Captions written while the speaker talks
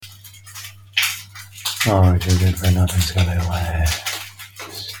Oh, too good for nothing's gonna last.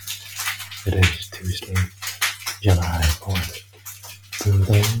 It is Tuesday, July 4th,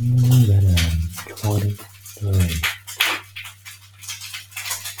 2023.